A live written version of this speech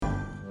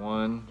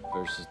1,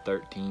 verses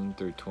 13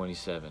 through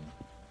 27.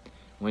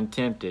 When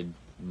tempted,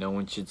 no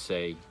one should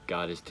say,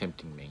 God is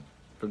tempting me.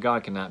 For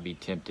God cannot be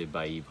tempted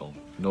by evil,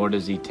 nor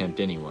does he tempt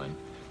anyone.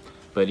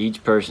 But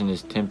each person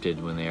is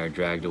tempted when they are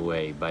dragged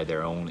away by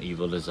their own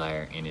evil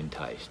desire and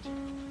enticed.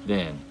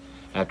 Then,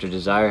 after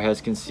desire has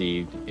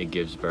conceived, it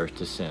gives birth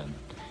to sin.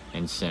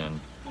 And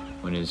sin,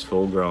 when it is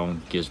full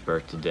grown, gives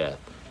birth to death.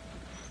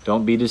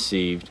 Don't be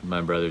deceived,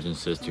 my brothers and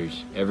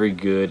sisters. Every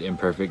good and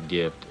perfect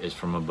gift is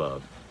from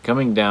above,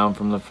 coming down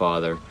from the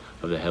Father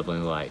of the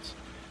heavenly lights,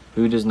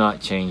 who does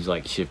not change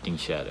like shifting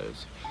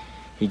shadows.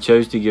 He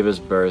chose to give us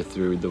birth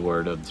through the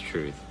word of the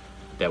truth,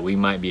 that we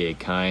might be a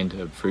kind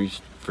of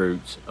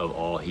fruits of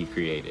all he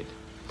created.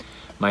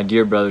 My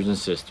dear brothers and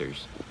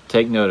sisters,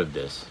 take note of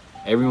this.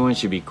 Everyone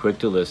should be quick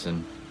to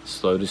listen,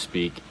 slow to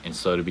speak, and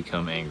slow to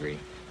become angry,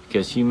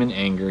 because human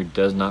anger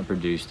does not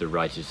produce the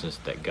righteousness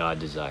that God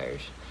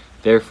desires.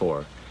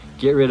 Therefore,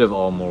 get rid of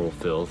all moral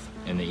filth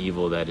and the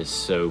evil that is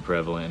so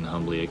prevalent, and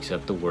humbly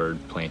accept the word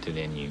planted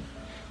in you,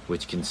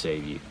 which can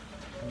save you.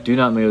 Do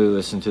not merely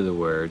listen to the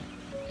word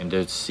and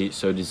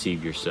so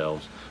deceive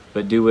yourselves,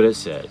 but do what it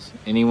says.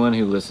 Anyone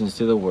who listens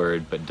to the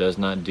word but does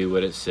not do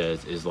what it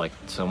says is like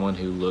someone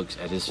who looks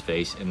at his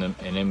face in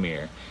a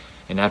mirror,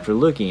 and after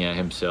looking at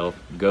himself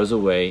goes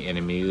away and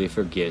immediately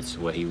forgets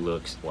what he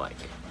looks like.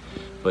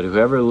 But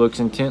whoever looks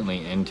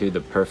intently into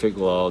the perfect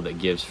law that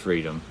gives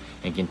freedom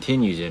and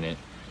continues in it,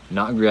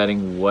 not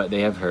regretting what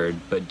they have heard,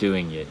 but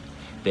doing it,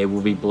 they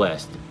will be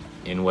blessed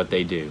in what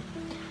they do.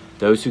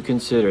 Those who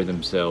consider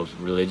themselves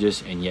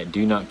religious and yet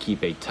do not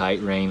keep a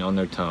tight rein on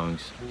their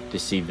tongues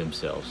deceive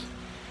themselves,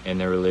 and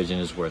their religion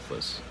is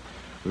worthless.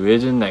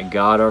 Religion that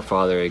God our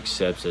Father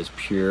accepts as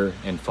pure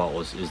and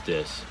faultless is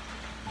this: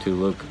 to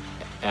look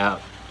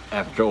out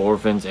after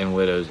orphans and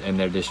widows in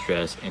their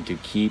distress, and to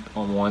keep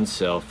on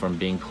oneself from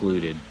being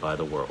polluted by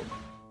the world.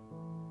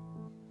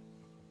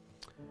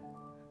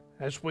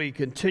 As we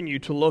continue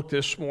to look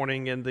this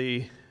morning in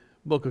the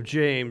book of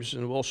James,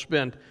 and we'll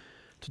spend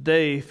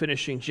today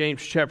finishing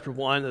James chapter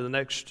 1, and the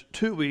next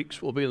 2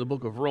 weeks will be in the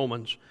book of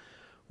Romans.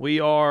 We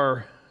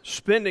are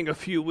spending a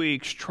few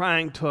weeks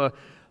trying to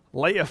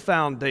lay a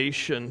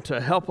foundation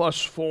to help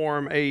us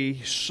form a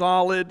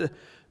solid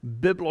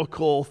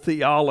biblical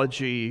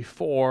theology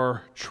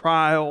for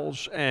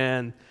trials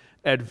and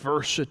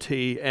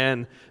adversity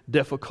and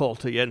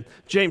difficulty. And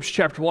James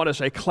chapter 1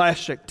 is a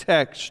classic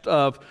text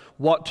of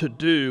what to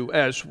do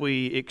as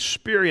we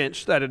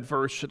experience that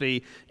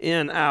adversity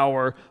in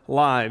our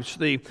lives.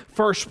 The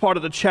first part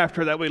of the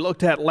chapter that we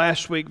looked at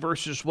last week,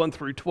 verses 1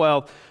 through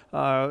 12,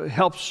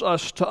 helps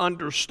us to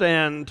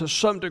understand to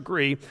some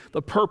degree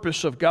the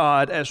purpose of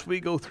God as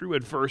we go through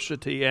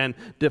adversity and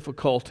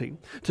difficulty.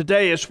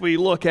 Today, as we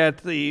look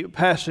at the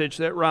passage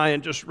that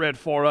Ryan just read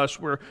for us,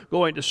 we're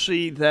going to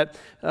see that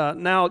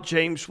now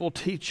James will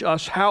teach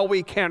us how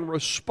we can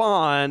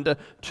respond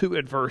to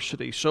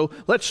adversity. So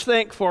let's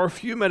think for a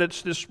few minutes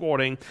this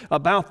morning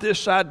about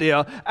this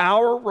idea: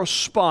 our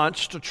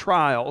response to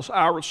trials,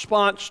 our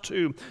response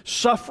to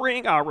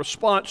suffering, our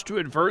response to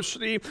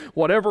adversity,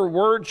 whatever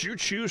words you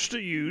choose to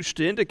use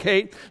to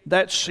indicate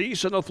that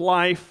season of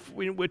life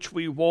in which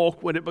we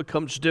walk when it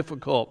becomes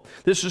difficult.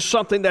 This is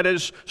something that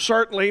is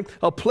certainly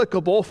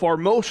applicable for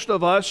most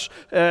of us,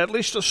 at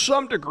least to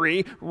some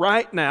degree,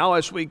 right now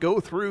as we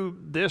go through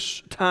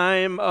this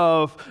time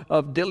of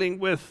dealing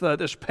with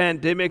this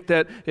pandemic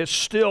that is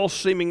still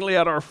seemingly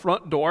at our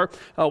front door.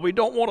 We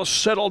don't want to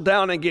settle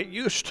down and get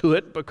used to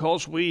it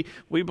because we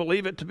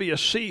believe it to be a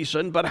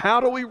season, but how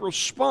do we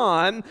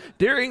respond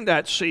during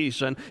that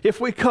season? If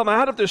we come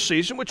out of this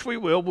season, which we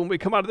will, when we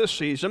come out of this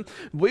season,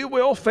 we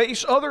will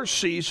face other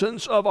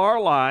seasons of our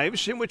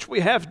lives in which we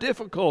have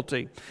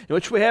difficulty, in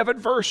which we have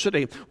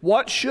adversity.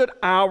 What should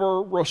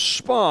our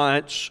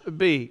response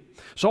be?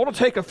 So I want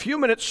to take a few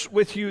minutes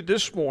with you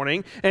this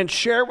morning and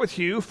share with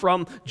you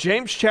from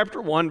James chapter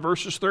 1,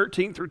 verses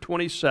 13 through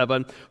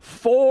 27,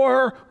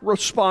 4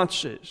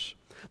 responses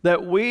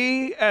that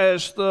we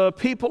as the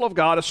people of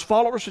God, as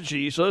followers of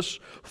Jesus,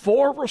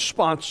 4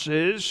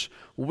 responses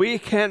we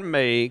can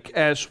make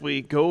as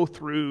we go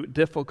through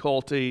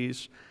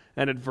difficulties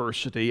and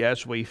adversity,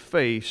 as we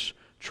face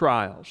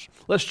trials.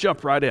 Let's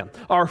jump right in.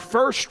 Our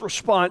first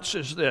response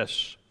is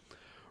this: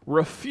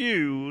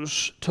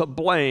 refuse to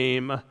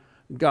blame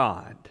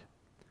God.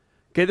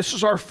 Okay, this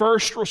is our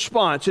first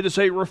response. It is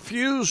a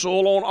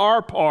refusal on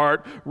our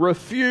part.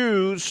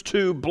 Refuse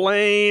to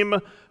blame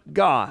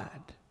God.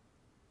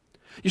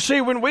 You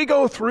see, when we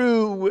go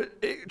through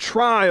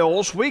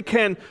trials, we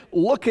can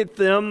look at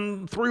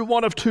them through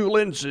one of 2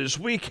 lenses.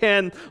 We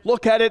can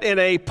look at it in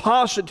a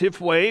positive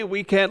way.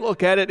 We can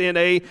look at it in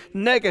a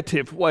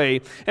negative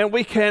way. And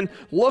we can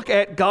look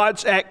at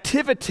God's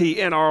activity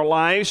in our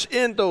lives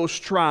in those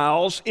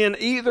trials in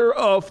either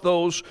of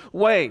those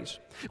ways.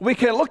 We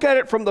can look at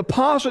it from the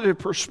positive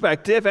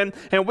perspective,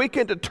 and we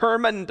can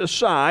determine and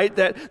decide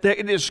that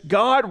it is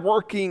God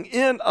working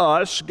in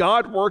us,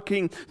 God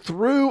working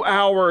through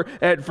our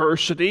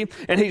adversity,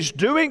 and He's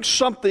doing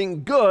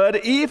something good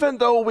even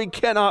though we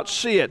cannot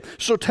see it.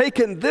 So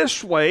taken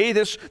this way,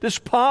 this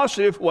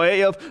positive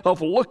way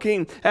of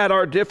looking at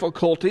our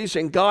difficulties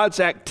and God's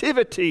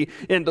activity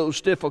in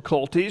those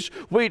difficulties,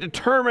 we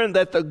determine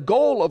that the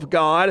goal of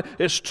God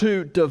is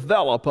to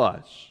develop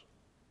us.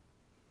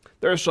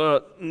 There's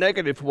a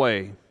negative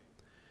way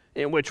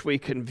in which we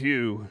can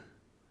view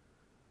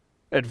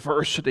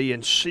adversity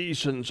and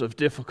seasons of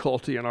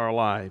difficulty in our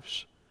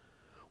lives.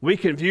 We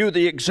can view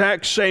the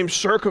exact same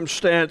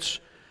circumstance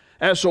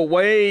as a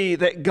way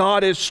that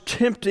God is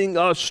tempting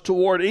us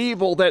toward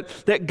evil,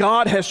 that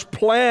God has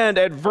planned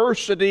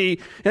adversity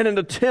in an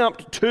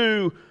attempt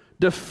to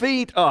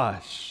defeat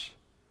us.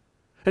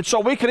 And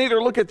so we can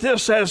either look at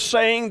this as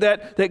saying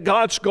that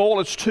God's goal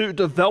is to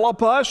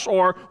develop us,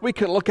 or we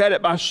can look at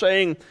it by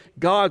saying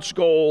God's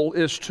goal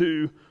is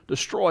to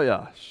destroy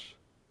us.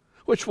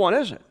 Which one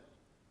is it?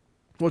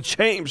 Well,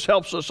 James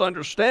helps us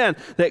understand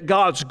that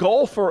God's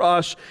goal for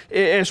us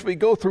as we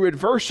go through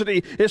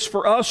adversity is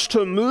for us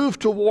to move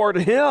toward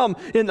Him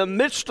in the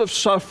midst of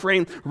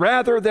suffering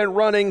rather than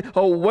running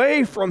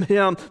away from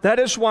Him. That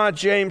is why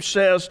James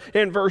says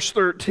in verse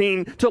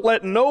 13, to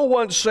let no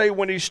one say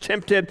when he's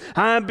tempted,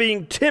 I'm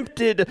being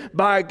tempted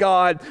by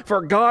God,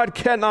 for God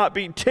cannot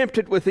be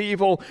tempted with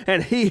evil,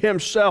 and He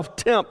Himself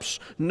tempts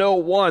no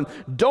one.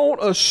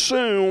 Don't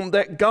assume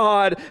that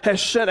God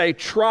has sent a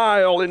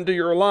trial into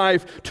your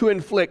life to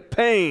inflict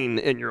pain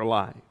in your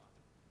life.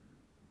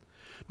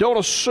 Don't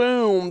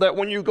assume that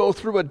when you go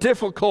through a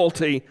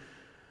difficulty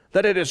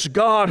that it is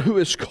God who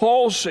is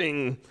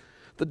causing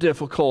the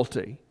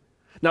difficulty.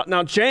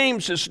 Now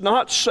James is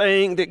not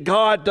saying that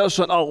God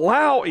doesn't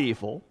allow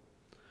evil.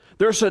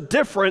 There's a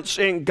difference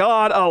in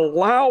God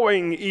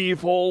allowing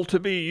evil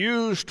to be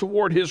used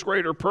toward His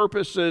greater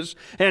purposes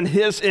and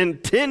His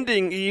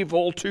intending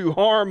evil to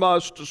harm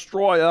us,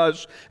 destroy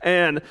us,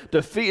 and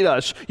defeat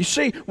us. You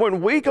see, when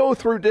we go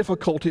through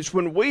difficulties,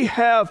 when we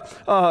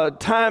have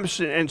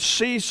times and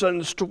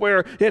seasons to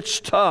where it's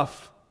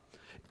tough,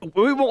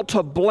 we want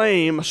to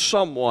blame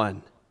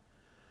someone.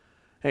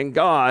 And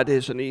God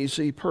is an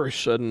easy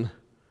person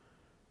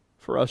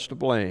for us to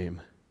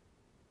blame.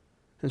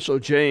 And so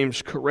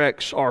James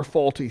corrects our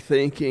faulty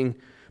thinking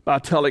by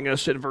telling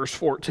us in verse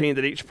 14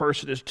 that each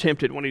person is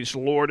tempted when he's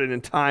lured and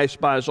enticed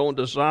by his own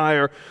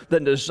desire.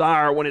 Then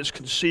desire, when it's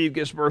conceived,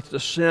 gives birth to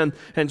sin.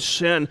 And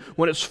sin,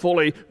 when it's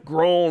fully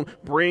grown,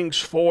 brings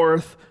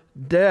forth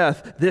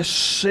death. This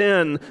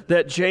sin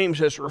that James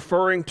is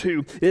referring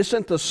to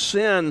isn't the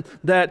sin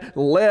that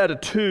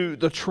led to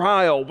the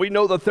trial. We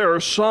know that there are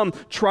some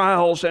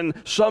trials and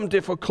some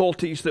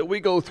difficulties that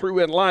we go through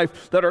in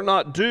life that are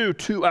not due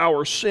to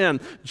our sin.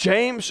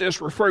 James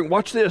is referring,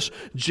 watch this,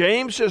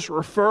 James is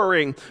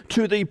referring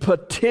to the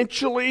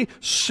potentially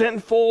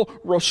sinful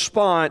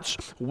response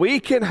we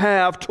can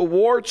have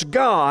towards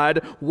God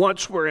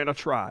once we're in a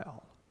trial.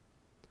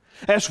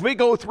 As we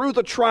go through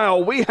the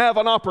trial, we have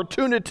an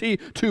opportunity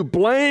to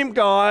blame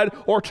God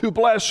or to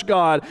bless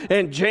God.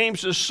 And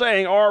James is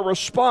saying our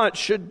response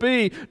should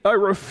be a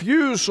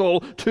refusal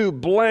to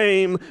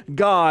blame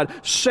God.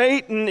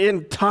 Satan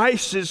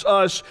entices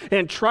us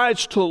and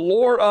tries to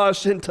lure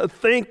us into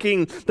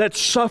thinking that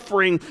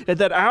suffering and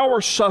that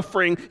our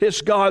suffering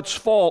is God's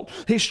fault.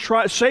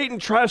 Satan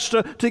tries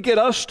to get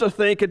us to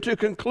think and to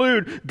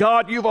conclude,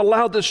 God, you've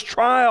allowed this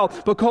trial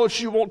because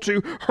you want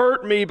to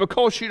hurt me,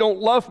 because you don't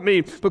love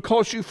me, because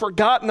you've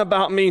forgotten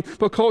about me,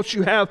 because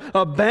you have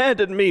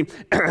abandoned me.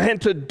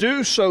 And to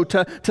do so,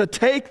 to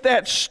take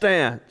that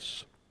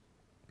stance,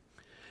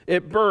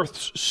 it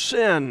births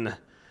sin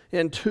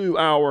into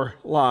our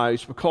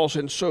lives, because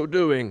in so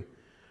doing,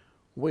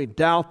 we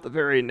doubt the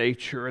very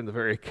nature and the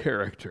very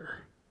character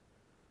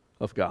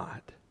of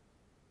God.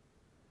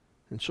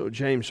 And so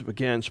James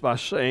begins by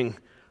saying,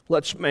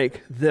 let's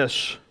make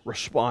this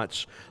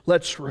response.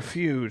 Let's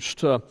refuse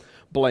to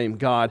blame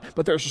God.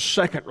 But there's a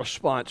second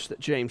response that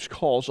James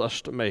calls us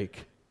to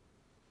make.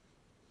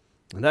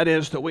 And that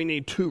is that we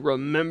need to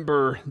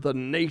remember the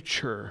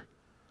nature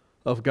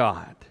of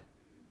God.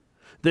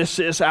 This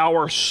is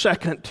our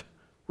second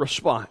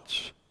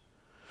response.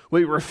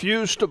 We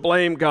refuse to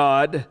blame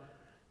God,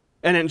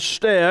 and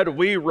instead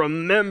we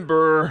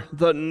remember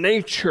the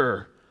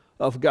nature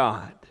of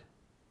God.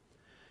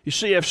 You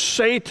see, if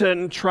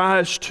Satan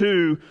tries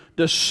to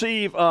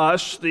deceive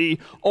us, the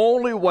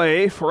only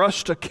way for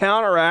us to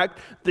counteract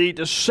the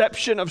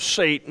deception of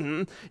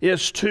Satan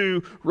is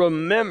to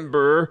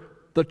remember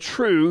the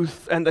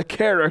truth and the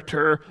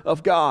character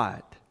of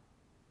God.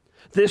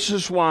 This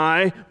is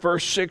why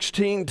verse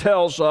 16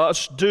 tells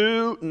us,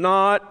 do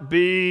not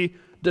be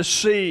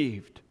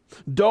deceived.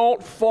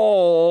 Don't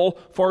fall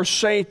for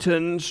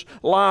Satan's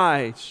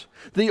lies.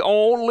 The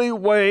only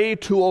way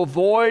to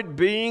avoid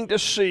being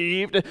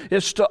deceived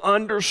is to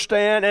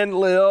understand and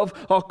live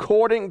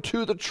according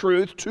to the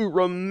truth, to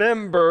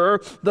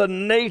remember the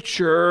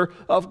nature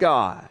of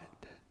God.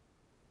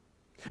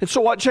 And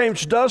so what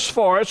James does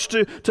for us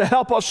to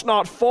help us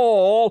not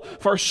fall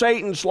for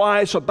Satan's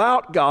lies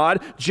about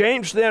God,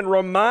 James then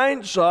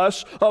reminds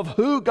us of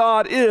who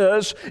God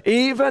is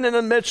even in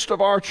the midst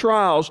of our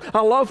trials.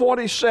 I love what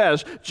he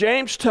says.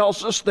 James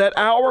tells us that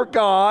our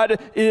God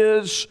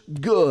is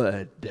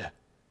good.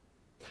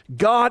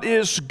 God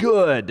is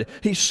good.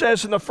 He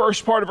says in the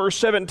first part of verse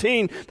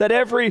 17 that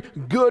every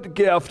good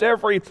gift,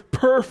 every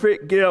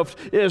perfect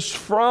gift is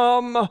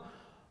from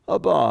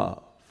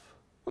above.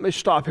 Let me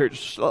stop here.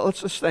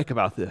 Let's just think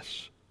about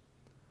this.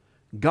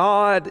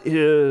 God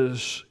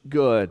is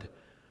good.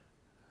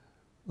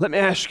 Let me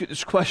ask you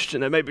this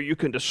question that maybe you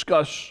can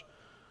discuss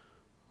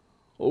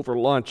over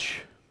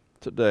lunch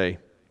today.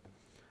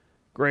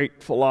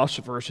 Great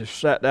philosophers have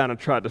sat down and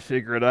tried to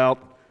figure it out.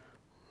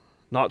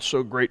 Not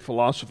so great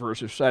philosophers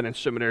have sat in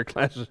seminary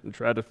classes and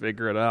tried to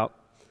figure it out.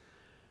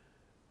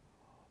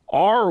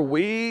 Are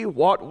we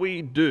what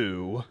we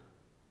do,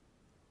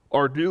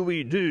 or do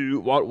we do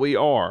what we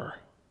are?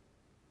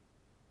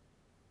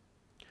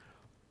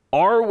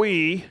 Are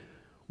we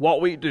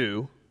what we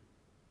do,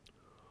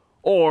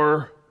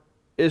 or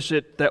is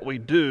it that we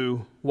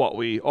do what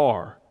we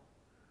are?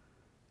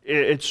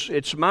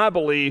 It's my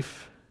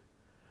belief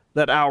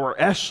that our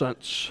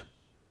essence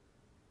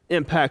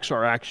impacts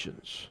our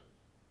actions.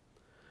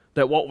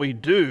 That what we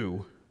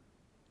do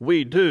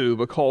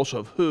because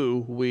of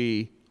who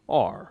we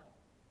are.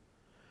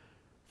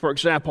 For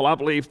example, I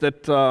believe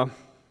that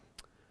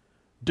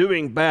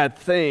doing bad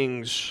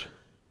things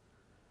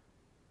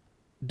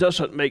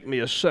doesn't make me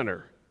a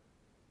sinner.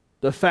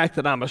 The fact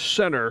that I'm a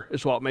sinner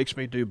is what makes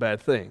me do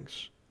bad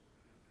things.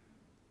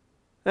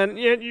 And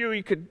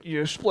you could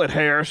split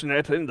hairs, and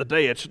at the end of the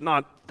day, it's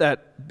not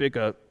that big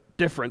a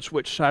difference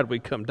which side we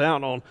come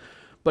down on.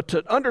 But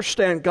to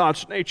understand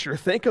God's nature,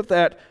 think of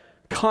that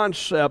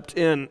concept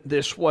in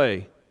this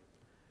way.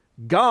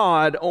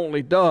 God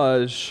only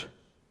does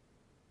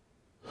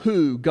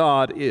who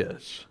God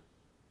is.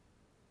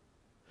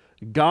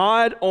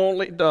 God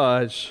only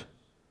does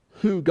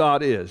who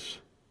God is.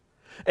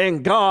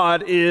 And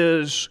God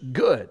is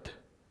good.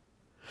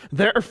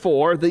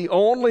 Therefore, the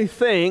only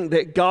thing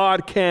that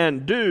God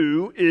can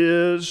do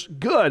is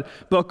good.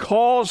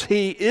 Because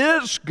He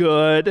is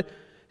good,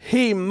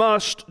 He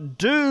must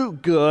do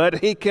good.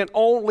 He can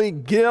only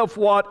give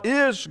what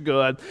is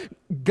good.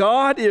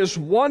 God is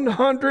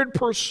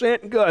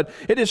 100% good.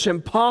 It is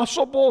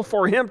impossible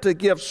for Him to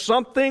give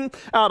something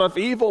out of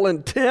evil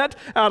intent,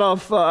 out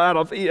of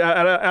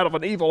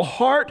an evil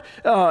heart.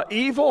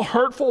 Evil,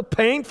 hurtful,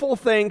 painful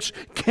things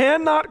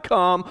cannot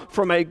come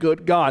from a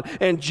good God.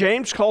 And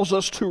James calls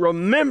us to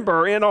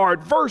remember in our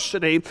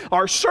adversity,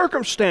 our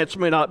circumstance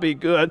may not be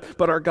good,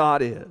 but our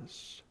God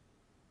is.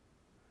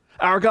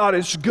 Our God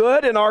is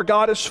good and our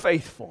God is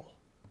faithful.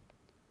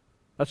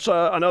 That's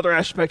another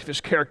aspect of His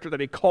character that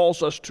He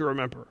calls us to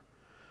remember.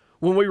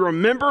 When we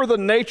remember the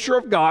nature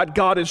of God,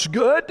 God is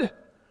good,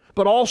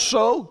 but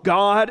also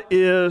God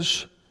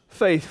is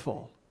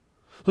faithful.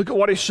 Look at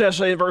what He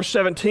says in verse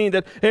 17,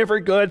 that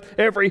every good,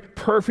 every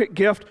perfect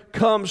gift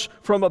comes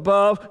from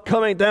above,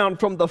 coming down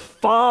from the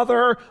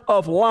Father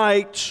of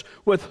lights,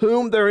 with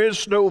whom there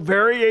is no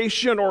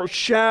variation or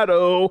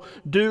shadow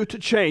due to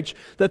change.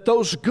 That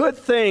those good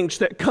things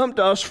that come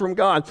to us from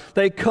God,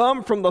 they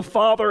come from the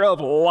Father of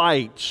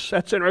lights.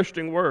 That's an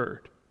interesting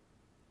word.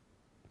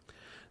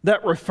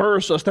 That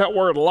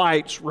word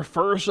lights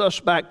refers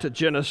us back to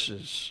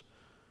Genesis.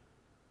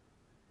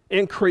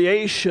 In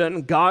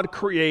creation, God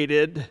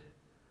created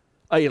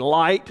a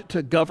light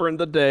to govern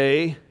the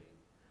day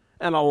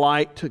and a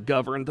light to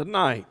govern the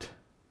night.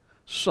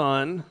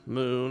 Sun,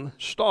 moon,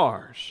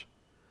 stars.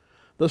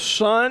 The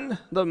sun,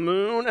 the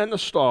moon, and the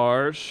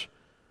stars,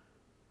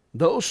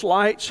 those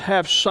lights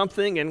have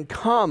something in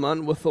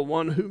common with the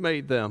one who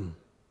made them.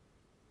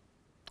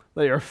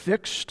 They are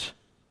fixed,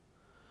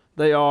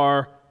 they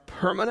are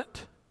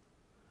permanent,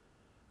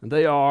 and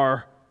they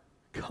are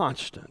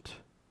constant.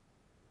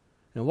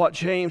 And what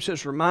James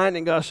is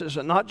reminding us is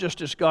that not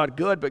just is God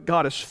good, but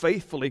God is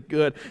faithfully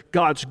good.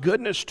 God's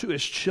goodness to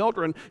His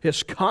children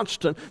is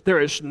constant.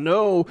 There is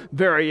no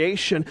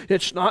variation.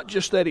 It's not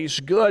just that He's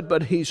good,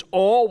 but He's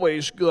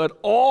always good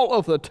all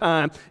of the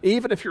time,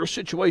 even if your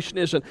situation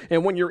isn't.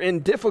 And when you're in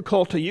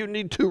difficulty, you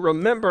need to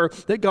remember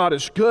that God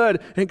is good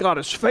and God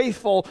is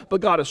faithful, but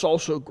God is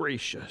also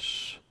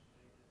gracious.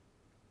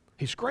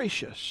 He's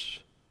gracious.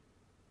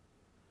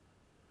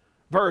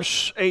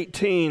 Verse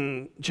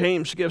 18,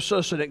 James gives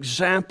us an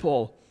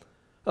example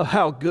of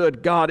how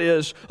good God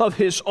is. Of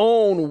His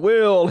own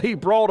will, He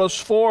brought us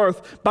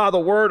forth by the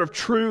word of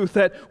truth,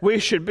 that we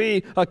should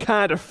be a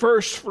kind of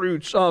first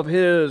fruits of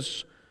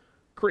His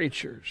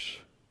creatures.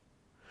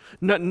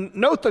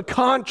 Note the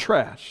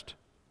contrast.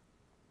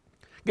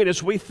 Again,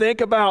 as we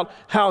think about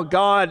how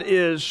God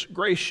is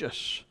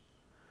gracious,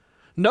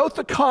 note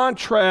the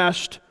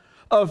contrast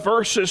of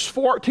verses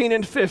 14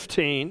 and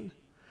 15,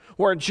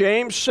 where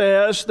James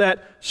says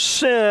that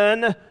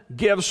sin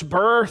gives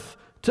birth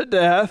to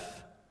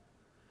death.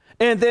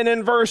 And then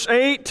in verse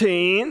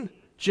 18,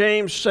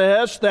 James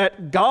says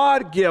that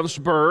God gives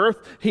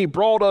birth. He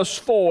brought us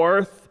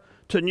forth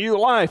to new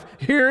life.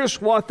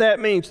 Here's what that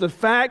means. The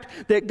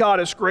fact that God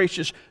is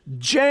gracious.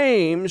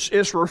 James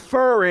is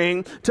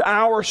referring to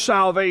our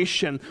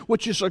salvation,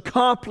 which is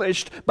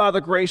accomplished by the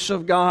grace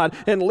of God.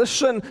 And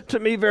listen to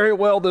me very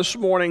well this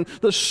morning.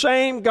 The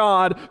same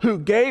God who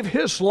gave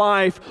his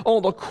life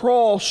on the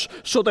cross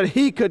so that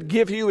he could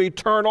give you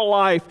eternal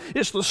life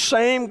is the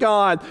same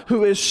God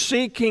who is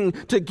seeking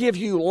to give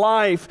you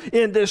life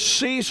in this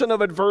season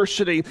of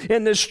adversity,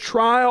 in this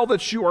trial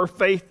that you are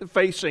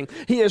facing.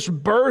 He is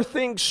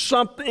birthing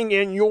something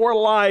in your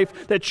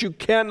life that you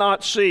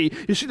cannot see.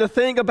 You see, the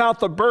thing about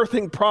the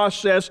birthing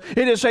process,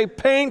 it is a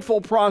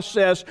painful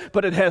process,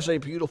 but it has a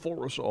beautiful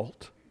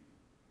result.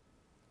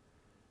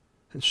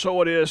 And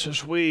so it is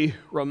as we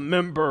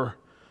remember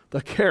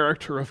the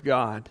character of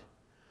God,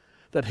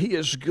 that he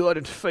is good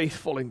and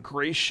faithful and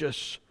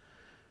gracious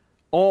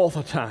all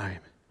the time,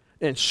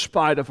 in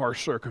spite of our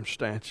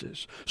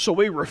circumstances. So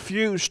we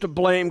refuse to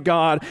blame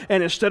God,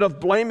 and instead of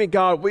blaming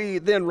God, we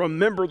then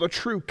remember the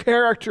true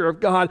character of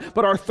God.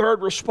 But our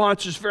third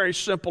response is very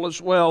simple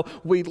as well.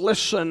 We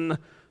listen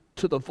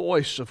to the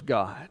voice of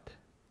God.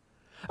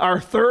 Our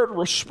third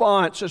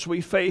response as we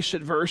face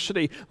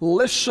adversity,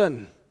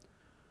 listen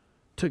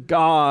to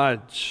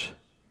God's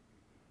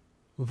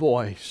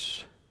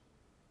voice.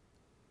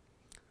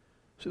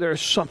 So there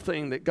is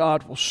something that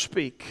God will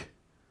speak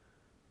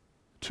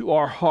to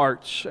our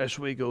hearts as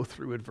we go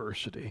through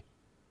adversity.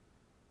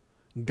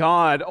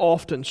 God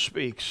often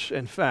speaks,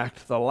 in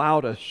fact, the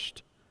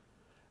loudest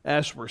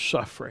as we're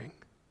suffering.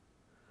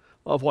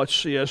 Of what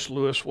C.S.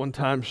 Lewis one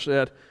time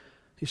said,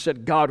 he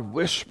said, God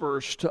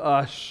whispers to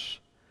us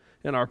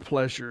in our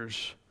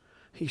pleasures.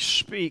 He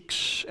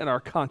speaks in our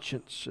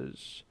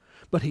consciences,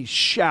 but he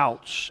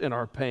shouts in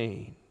our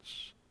pains.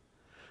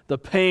 The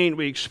pain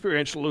we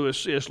experience,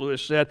 C.S.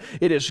 Lewis said,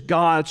 it is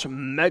God's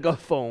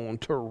megaphone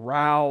to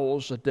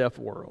rouse a deaf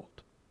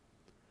world.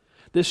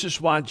 This is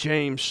why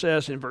James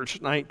says in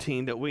verse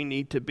 19 that we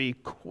need to be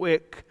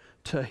quick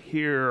to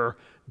hear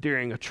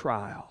during a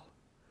trial.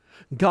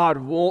 God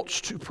wants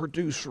to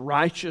produce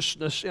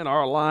righteousness in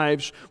our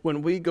lives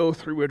when we go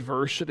through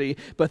adversity,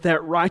 but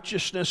that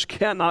righteousness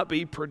cannot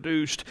be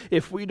produced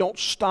if we don't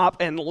stop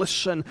and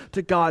listen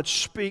to God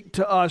speak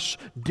to us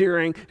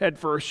during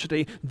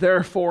adversity.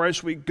 Therefore,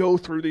 as we go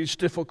through these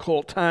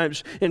difficult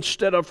times,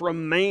 instead of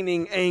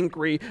remaining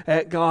angry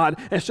at God,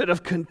 instead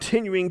of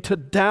continuing to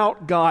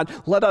doubt God,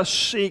 let us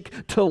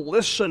seek to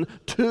listen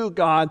to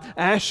God,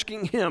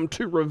 asking him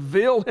to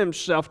reveal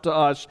himself to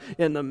us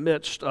in the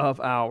midst of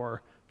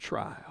our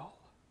trial.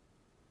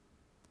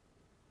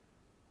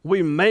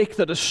 We make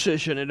the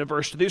decision in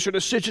adversity. These are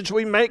decisions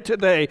we make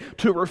today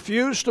to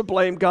refuse to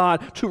blame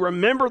God, to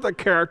remember the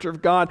character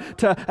of God,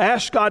 to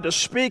ask God to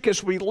speak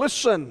as we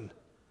listen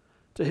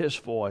to his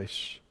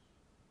voice.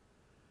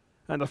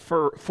 And the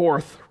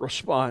fourth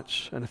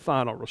response and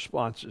final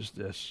response is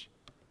this: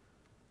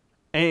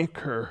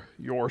 anchor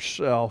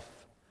yourself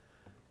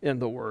in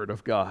the Word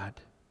of God.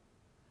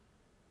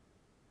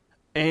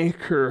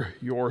 Anchor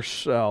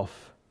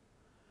yourself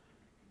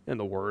in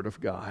the Word of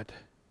God.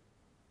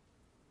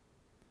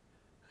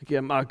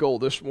 Again, my goal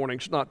this morning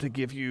is not to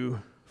give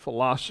you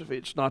philosophy.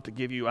 It's not to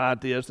give you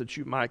ideas that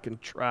you might can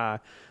try.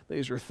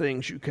 These are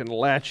things you can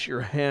latch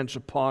your hands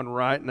upon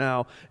right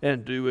now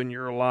and do in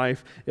your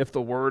life. If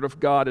the Word of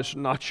God is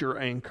not your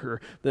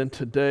anchor, then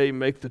today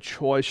make the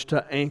choice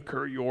to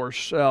anchor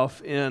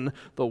yourself in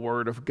the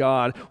Word of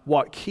God.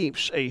 What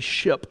keeps a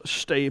ship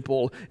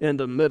stable in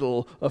the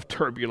middle of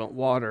turbulent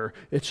water?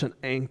 It's an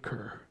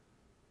anchor.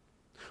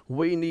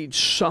 We need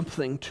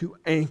something to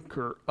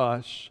anchor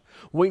us.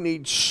 We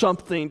need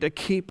something to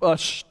keep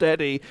us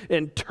steady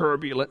in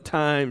turbulent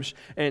times.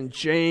 And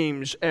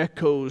James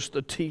echoes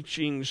the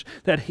teachings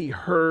that he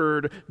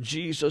heard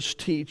Jesus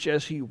teach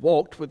as he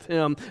walked with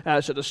him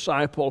as a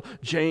disciple.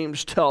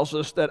 James tells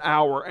us that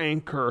our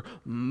anchor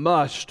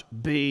must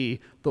be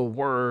the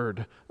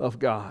Word of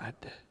God.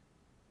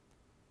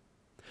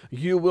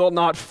 You will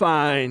not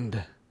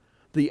find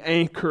the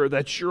anchor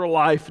that your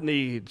life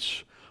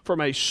needs from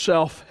a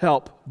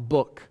self-help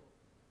book.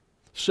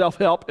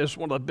 Self-help is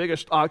one of the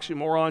biggest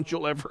oxymorons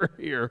you'll ever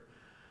hear,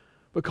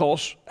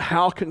 because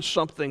how can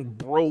something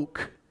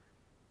broke,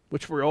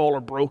 which we all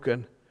are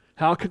broken,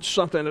 how can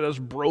something that is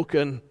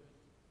broken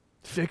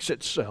fix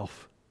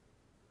itself?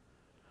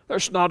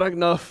 There's not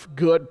enough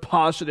good,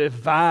 positive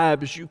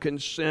vibes you can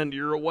send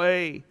your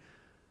way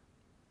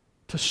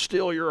to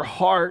still your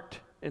heart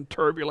in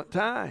turbulent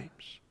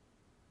times.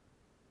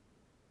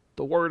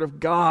 The Word of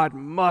God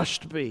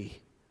must be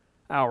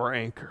our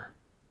anchor.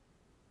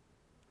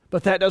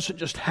 But that doesn't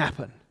just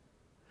happen.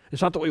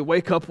 It's not that we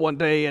wake up one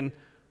day and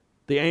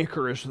the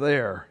anchor is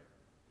there.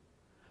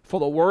 For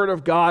the Word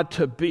of God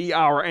to be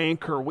our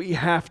anchor, we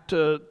have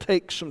to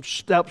take some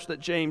steps that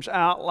James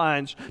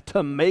outlines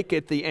to make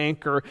it the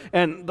anchor.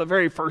 And the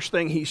very first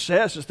thing he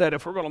says is that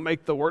if we're going to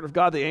make the Word of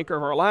God the anchor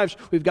of our lives,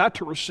 we've got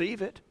to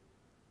receive it.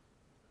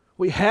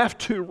 We have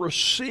to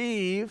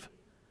receive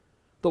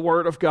the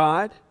Word of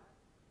God.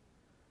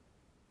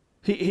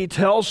 He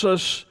tells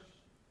us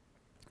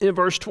in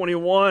verse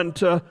 21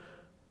 to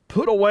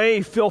Put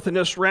away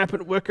filthiness,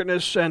 rampant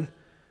wickedness, and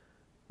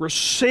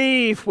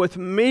receive with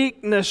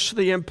meekness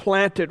the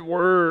implanted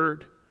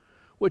word,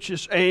 which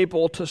is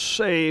able to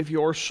save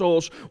your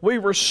souls. We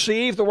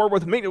receive the word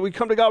with meekness. We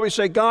come to God, we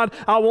say, God,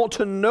 I want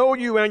to know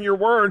you and your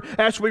word.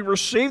 As we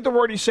receive the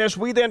word, he says,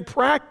 we then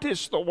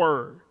practice the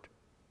word.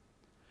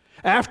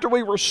 After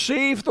we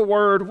receive the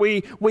word,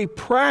 we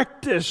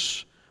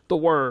practice the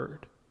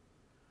word.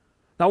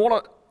 Now, I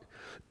want to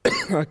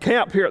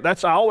camp here.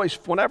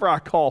 Whenever I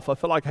cough, I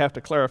feel like I have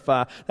to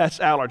clarify, that's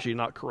allergy,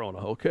 not corona,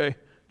 okay?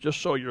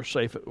 Just so you're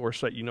safe, we're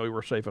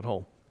safe at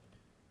home.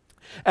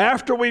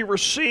 After we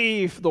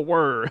receive the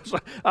word,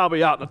 I'll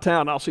be out in the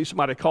town, I'll see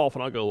somebody cough,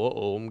 and I'll go,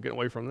 uh-oh, I'm getting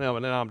away from them,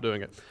 and then I'm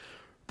doing it.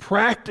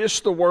 Practice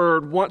the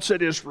word once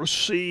it is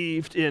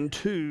received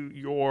into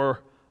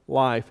your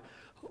life.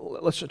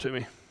 Listen to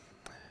me.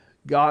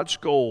 God's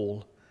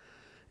goal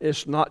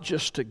is not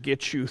just to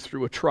get you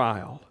through a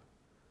trial.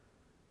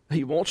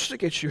 He wants to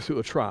get you through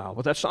a trial,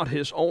 but that's not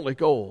his only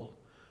goal.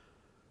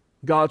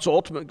 God's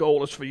ultimate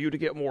goal is for you to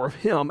get more of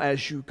him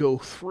as you go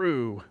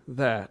through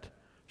that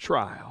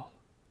trial.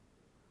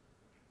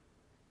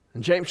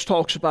 And James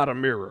talks about a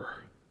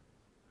mirror.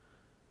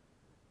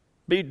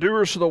 Be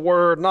doers of the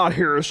word, not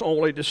hearers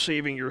only,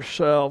 deceiving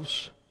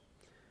yourselves.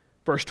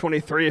 Verse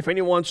 23, if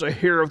anyone's a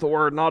hearer of the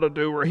word, not a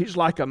doer, he's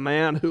like a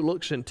man who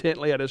looks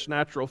intently at his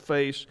natural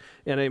face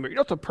in a mirror. You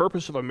know what the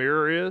purpose of a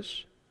mirror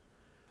is?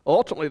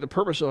 Ultimately, the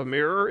purpose of a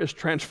mirror is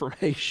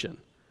transformation.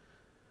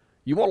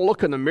 You want to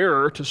look in the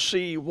mirror to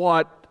see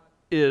what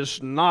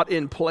is not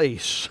in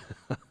place.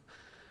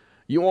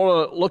 You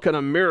want to look in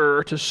a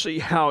mirror to see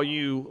how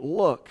you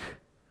look.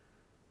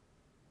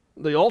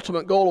 The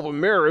ultimate goal of a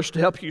mirror is to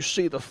help you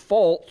see the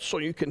faults so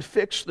you can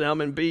fix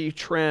them and be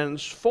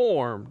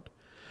transformed.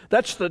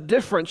 That's the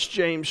difference,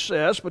 James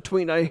says,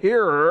 between a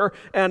hearer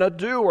and a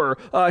doer.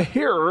 A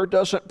hearer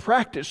doesn't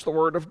practice the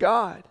Word of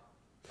God.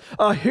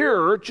 A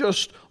hearer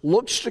just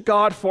looks to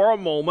God for a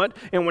moment,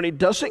 and when he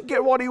doesn't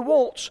get what he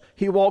wants,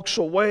 he walks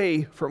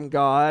away from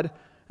God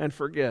and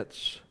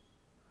forgets.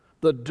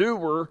 The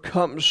doer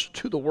comes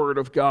to the Word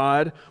of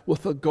God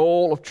with the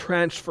goal of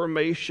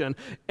transformation,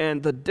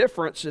 and the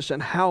difference is in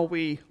how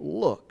we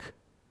look.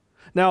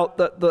 Now,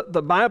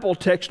 the Bible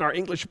text in our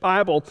English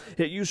Bible,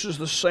 it uses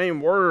the same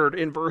word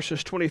in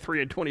verses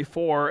 23 and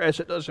 24 as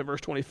it does in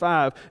verse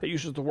 25. It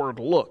uses the word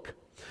look.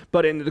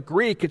 But in the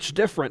Greek, it's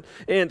different.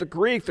 In the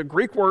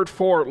Greek word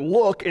for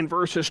look in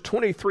verses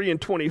 23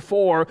 and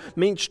 24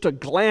 means to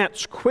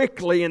glance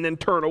quickly and then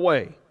turn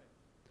away.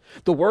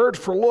 The word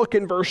for look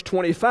in verse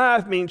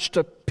 25 means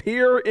to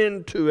peer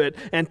into it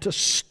and to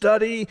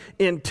study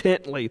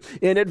intently.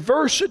 In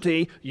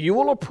adversity, you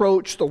will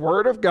approach the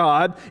Word of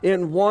God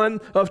in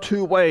one of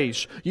two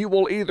ways. You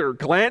will either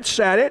glance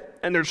at it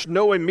and there's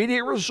no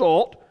immediate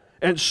result,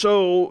 and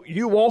so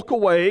you walk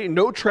away,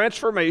 no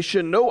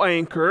transformation, no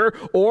anchor,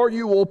 or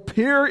you will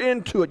peer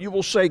into it. You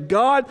will say,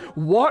 God,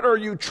 what are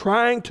you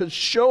trying to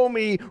show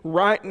me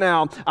right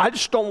now? I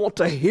just don't want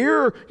to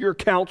hear your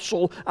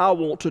counsel. I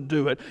want to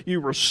do it. You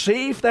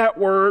receive that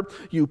word,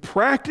 you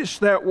practice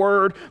that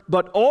word,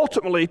 but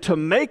ultimately to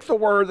make the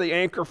word the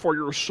anchor for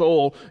your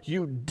soul,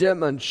 you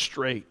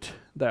demonstrate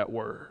that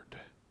word.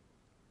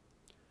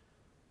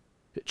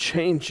 It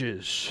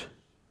changes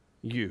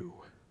you.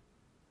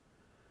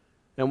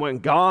 And when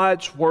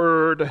God's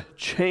word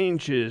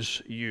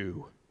changes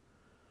you,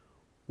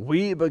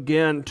 we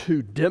begin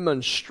to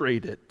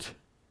demonstrate it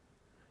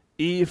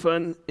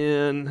even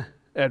in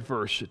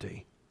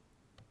adversity.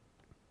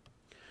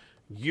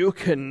 You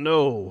can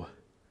know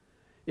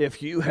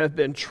if you have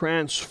been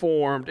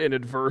transformed in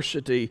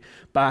adversity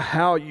by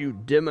how you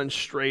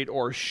demonstrate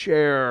or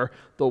share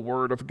the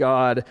Word of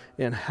God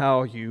and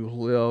how you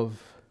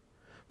live.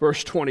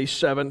 Verse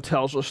 27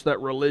 tells us that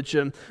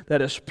religion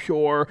that is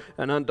pure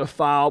and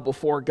undefiled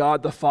before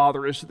God the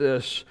Father is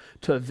this: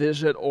 to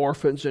visit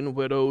orphans and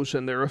widows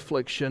in their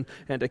affliction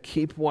and to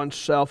keep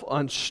oneself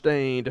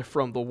unstained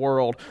from the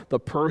world. The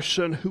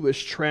person who is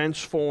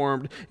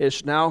transformed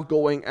is now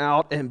going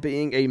out and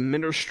being a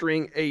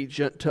ministering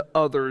agent to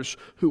others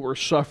who are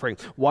suffering.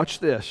 Watch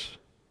this.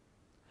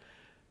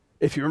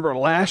 If you remember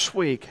last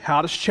week,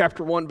 how does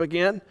chapter 1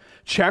 begin?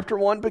 Chapter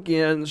 1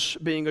 begins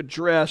being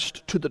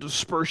addressed to the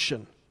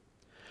dispersion.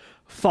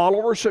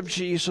 Followers of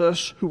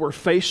Jesus who were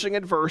facing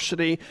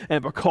adversity,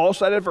 and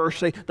because of that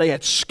adversity, they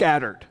had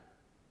scattered.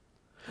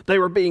 They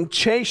were being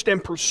chased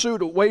and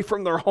pursued away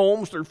from their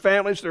homes, their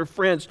families, their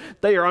friends.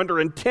 They are under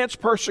intense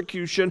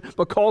persecution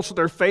because of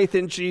their faith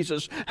in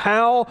Jesus.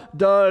 How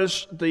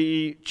does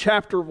the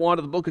chapter 1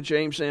 of the book of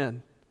James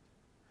end?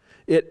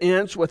 It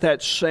ends with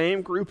that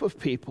same group of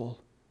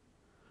people,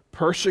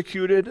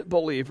 persecuted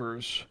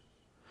believers,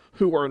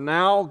 who are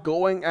now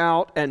going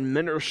out and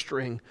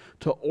ministering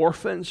to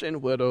orphans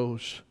and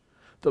widows,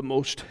 the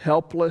most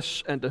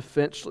helpless and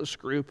defenseless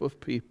group of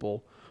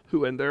people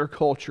who in their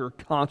culture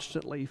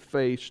constantly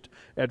faced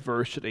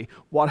adversity.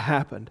 What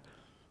happened?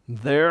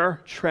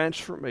 Their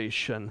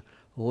transformation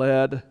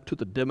led to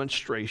the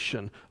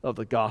demonstration of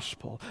the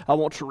gospel. I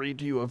want to read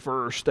to you a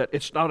verse that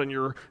it's not going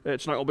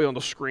to be on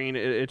the screen.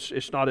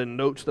 It's not in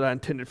notes that I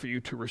intended for you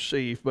to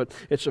receive, but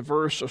it's a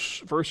verse of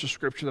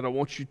scripture that I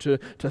want you to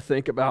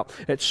think about.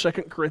 It's 2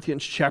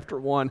 Corinthians chapter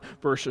 1,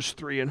 verses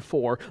 3 and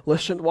 4.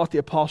 Listen to what the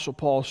Apostle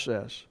Paul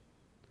says.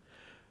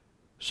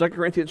 2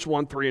 Corinthians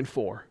 1, 3 and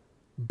 4.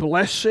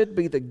 Blessed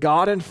be the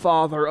God and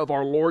Father of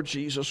our Lord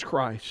Jesus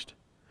Christ,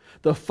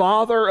 the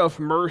Father of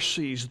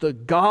mercies, the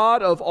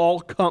God of all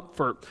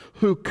comfort,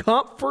 who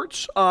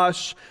comforts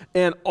us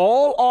in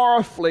all our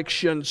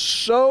afflictions,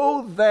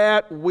 so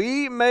that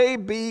we may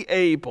be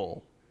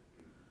able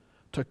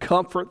to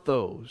comfort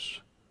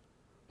those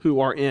who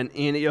are in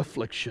any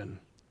affliction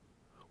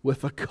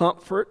with the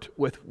comfort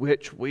with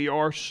which we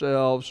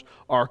ourselves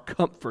are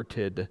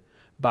comforted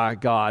by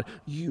God.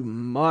 You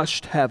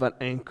must have an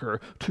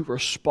anchor to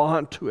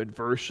respond to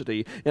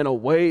adversity in a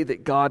way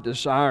that God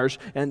desires,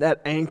 and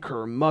that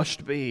anchor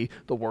must be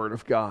the Word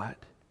of God.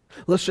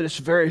 Listen, it's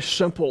very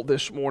simple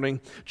this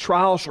morning.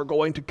 Trials are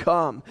going to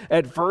come.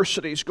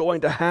 Adversity is going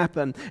to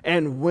happen.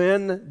 And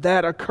when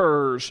that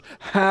occurs,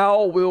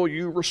 how will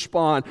you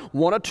respond?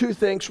 One of two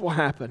things will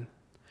happen.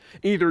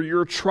 Either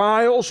your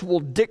trials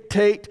will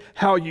dictate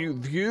how you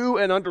view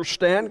and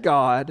understand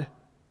God,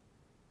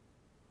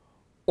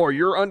 or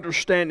your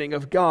understanding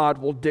of God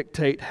will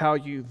dictate how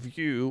you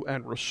view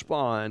and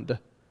respond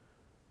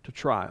to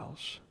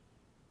trials.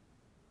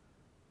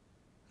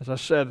 As I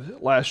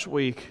said last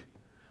week,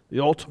 the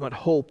ultimate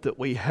hope that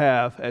we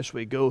have as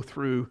we go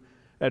through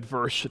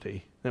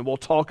adversity, and we'll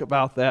talk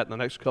about that in the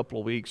next couple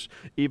of weeks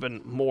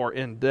even more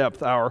in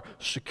depth, our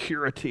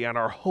security and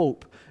our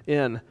hope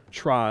in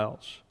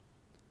trials.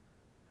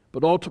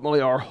 But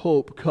ultimately our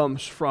hope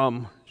comes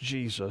from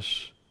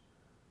Jesus,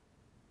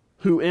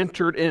 who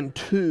entered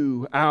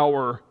into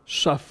our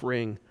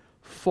suffering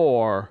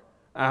for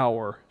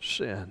our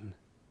sin.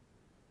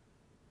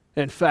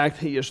 In fact,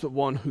 He is the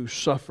one who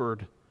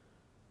suffered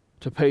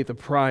to pay the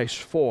price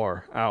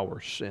for our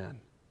sin.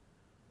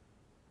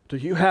 Do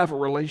you have a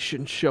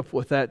relationship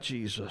with that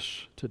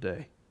Jesus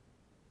today?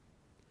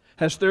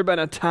 Has there been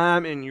a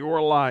time in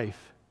your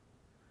life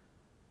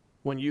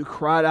when you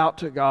cried out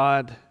to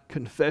God,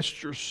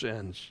 confessed your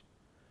sins,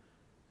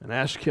 and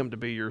asked Him to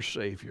be your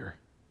Savior?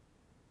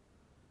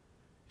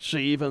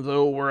 See, even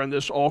though we're in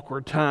this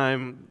awkward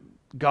time,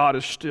 God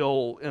is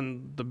still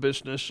in the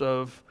business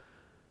of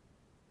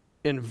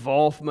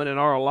involvement in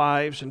our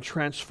lives and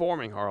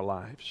transforming our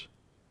lives.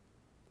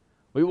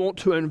 We want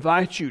to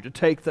invite you to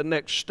take the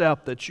next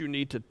step that you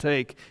need to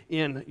take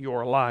in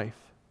your life.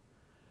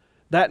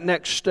 That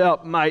next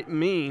step might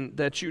mean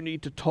that you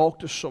need to talk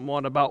to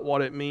someone about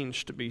what it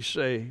means to be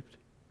saved.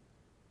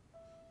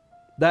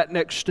 That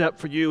next step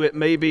for you, it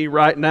may be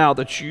right now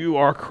that you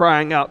are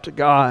crying out to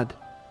God,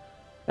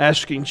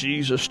 asking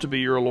Jesus to be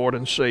your Lord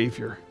and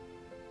Savior.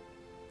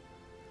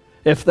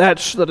 If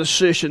that's the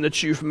decision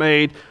that you've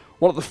made,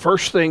 one of the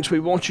first things we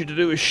want you to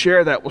do is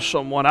share that with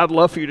someone. I'd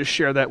love for you to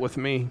share that with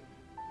me.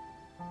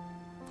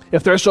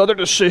 If there's other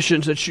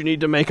decisions that you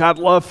need to make, I'd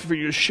love for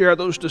you to share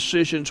those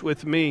decisions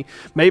with me.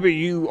 Maybe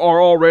you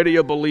are already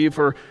a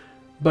believer,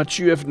 but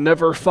you have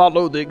never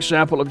followed the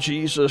example of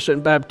Jesus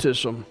in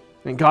baptism,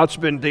 and God's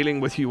been dealing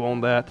with you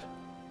on that.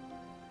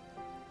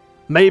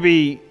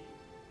 Maybe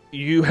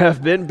you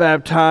have been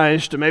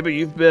baptized, and maybe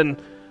you've been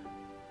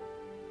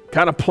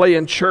kind of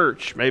playing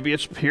church. Maybe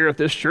it's here at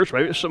this church,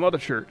 maybe it's some other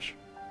church.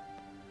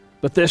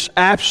 But this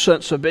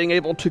absence of being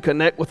able to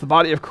connect with the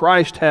body of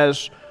Christ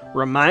has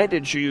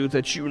reminded you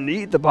that you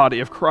need the body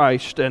of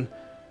Christ, and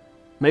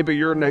maybe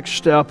your next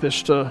step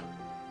is to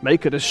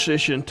make a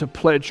decision to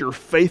pledge your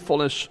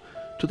faithfulness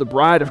to the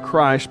bride of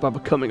Christ by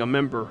becoming a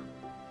member.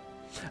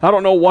 I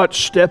don't know what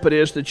step it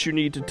is that you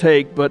need to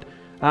take, but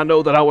I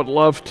know that I would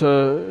love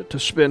to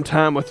spend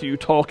time with you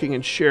talking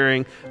and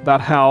sharing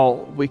about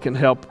how we can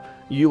help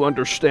you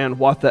understand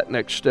what that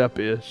next step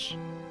is.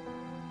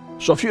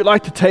 So if you'd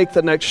like to take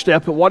the next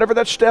step, and whatever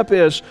that step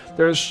is,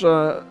 there's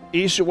an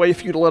easy way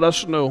for you to let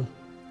us know.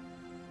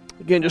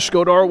 Again, just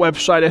go to our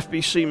website,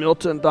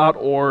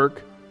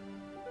 fbcmilton.org,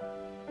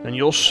 and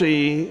you'll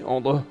see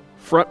on the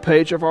front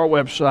page of our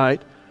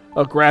website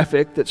a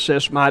graphic that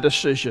says My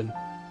Decision.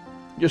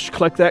 Just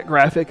click that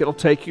graphic. It'll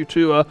take you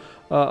to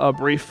a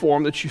brief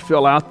form that you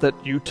fill out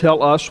that you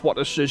tell us what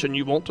decision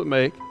you want to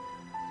make.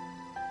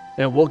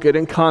 And we'll get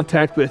in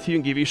contact with you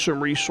and give you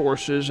some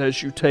resources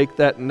as you take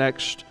that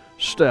next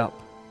step.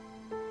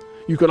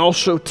 You can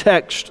also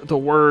text the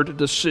word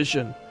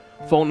decision.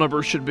 Phone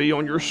number should be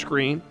on your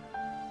screen.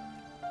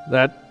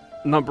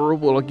 That number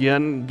will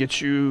again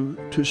get you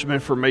to some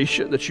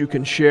information that you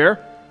can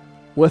share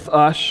with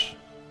us.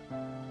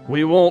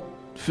 We won't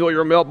fill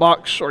your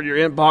mailbox or your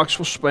inbox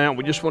with spam.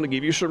 We just want to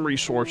give you some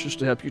resources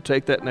to help you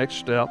take that next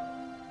step.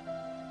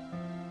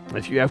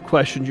 If you have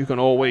questions, you can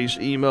always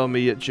email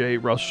me at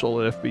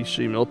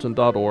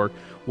jrussell@fbcmilton.org.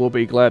 We'll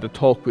be glad to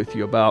talk with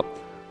you about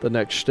the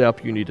next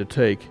step you need to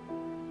take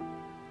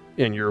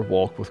in your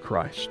walk with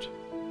Christ.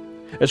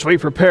 As we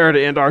prepare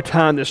to end our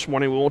time this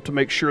morning, we want to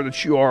make sure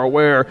that you are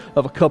aware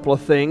of a couple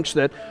of things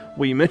that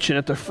we mention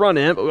at the front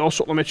end, but we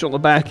also want to mention on the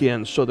back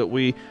end so that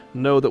we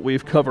know that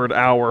we've covered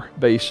our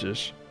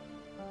bases.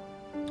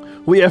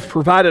 We have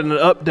provided an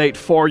update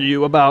for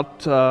you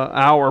about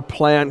our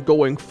plan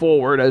going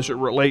forward as it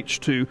relates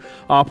to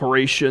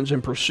operations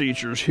and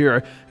procedures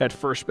here at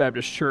First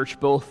Baptist Church,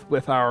 both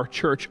with our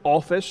church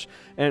office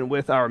and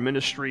with our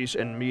ministries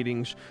and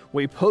meetings.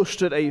 We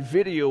posted a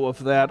video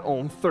of that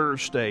on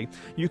Thursday.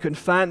 You can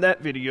find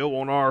that video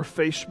on our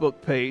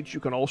Facebook page. You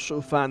can also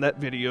find that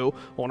video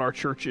on our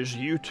church's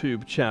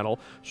YouTube channel.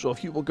 So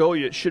if you will go,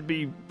 it should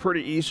be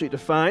pretty easy to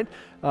find.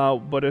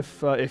 But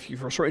if you,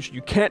 for some reason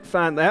you can't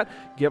find that,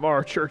 give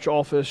our church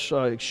office,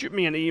 shoot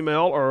me an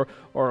email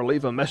or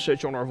leave a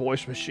message on our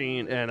voice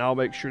machine, and I'll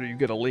make sure that you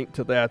get a link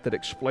to that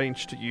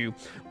explains to you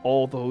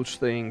all those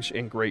things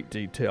in great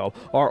detail.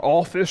 Our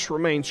office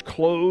remains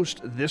closed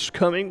this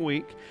coming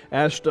week,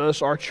 as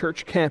does our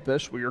church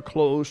campus. We are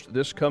closed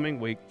this coming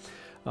week.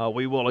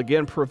 We will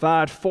again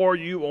provide for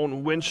you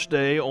on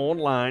Wednesday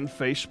online,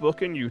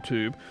 Facebook and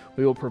YouTube.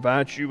 We will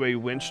provide you a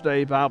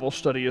Wednesday Bible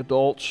study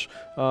adults.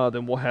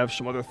 Then we'll have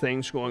some other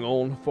things going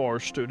on for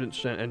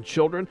students and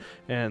children.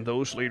 And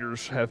those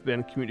leaders have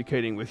been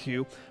communicating with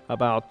you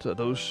about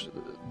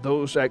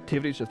those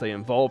activities if they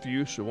involve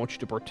you. So we want you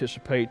to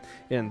participate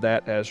in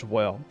that as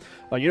well.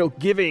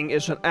 Giving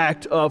is an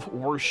act of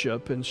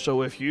worship. And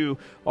so if you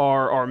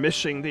are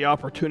missing the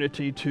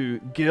opportunity to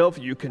give,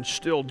 you can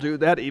still do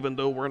that even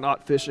though we're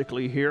not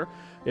physically here.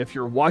 If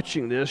you're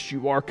watching this,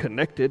 you are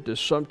connected to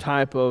some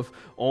type of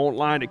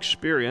online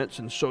experience,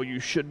 and so you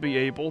should be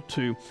able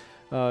to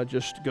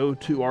just go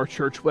to our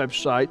church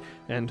website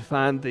and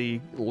find the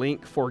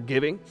link for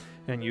giving,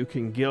 and you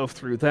can give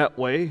through that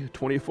way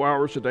 24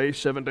 hours a day,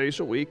 7 days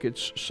a week.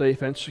 It's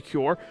safe and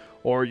secure.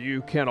 Or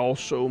you can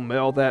also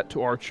mail that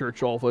to our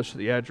church office.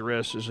 The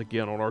address is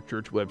again on our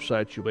church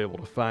website. You'll be able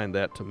to find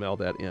that to mail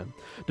that in.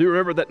 Do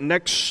remember that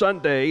next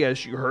Sunday,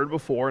 as you heard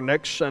before,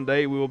 next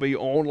Sunday we will be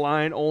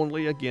online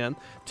only again.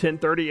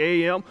 10:30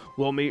 a.m.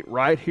 We'll meet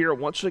right here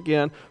once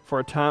again for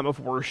a time of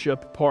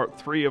worship, part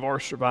 3 of our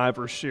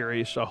Survivor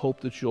series. So I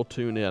hope that you'll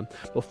tune in.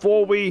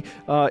 Before we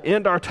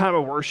end our time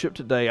of worship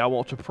today, I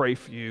want to pray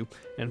for you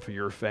and for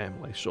your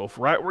family. So if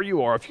right where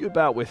you are, if you'd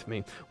bow with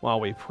me while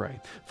we pray.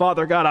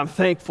 Father God, I'm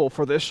thankful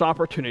for this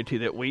opportunity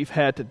that we've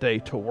had today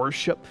to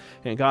worship.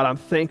 And God, I'm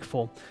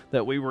thankful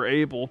that we were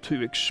able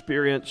to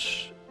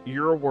experience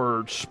your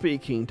word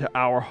speaking to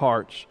our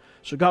hearts.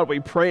 So God, we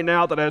pray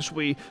now that as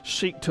we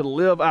seek to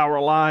live our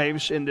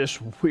lives in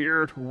this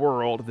weird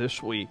world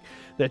this week,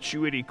 that you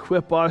would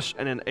equip us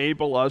and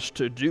enable us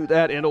to do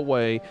that in a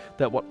way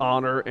that will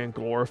honor and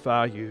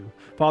glorify you.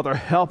 Father,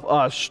 help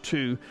us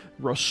to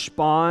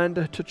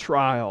respond to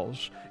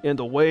trials in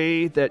the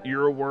way that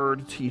your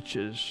word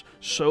teaches,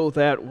 so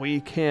that we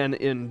can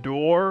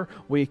endure,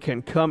 we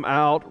can come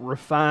out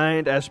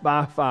refined as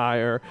by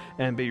fire,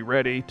 and be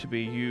ready to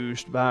be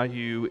used by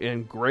you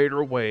in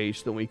greater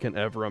ways than we can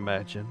ever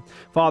imagine.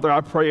 Father,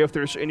 I pray if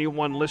there's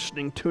anyone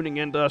listening, tuning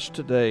into us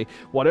today,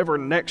 whatever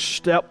next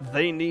step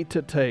they need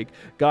to take,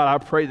 God,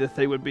 I pray that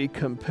they would be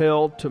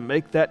compelled to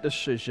make that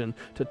decision,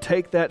 to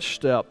take that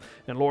step.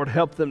 And Lord,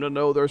 help them to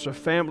know there's a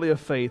family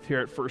of faith here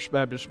at First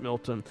Baptist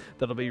Milton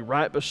that'll be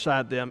right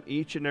beside them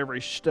each and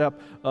every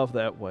step of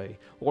that way.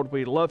 Lord,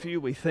 we love you.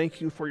 We thank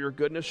you for your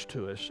goodness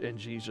to us. In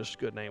Jesus'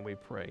 good name we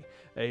pray.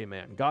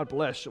 Amen. God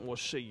bless, and we'll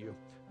see you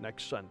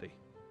next Sunday.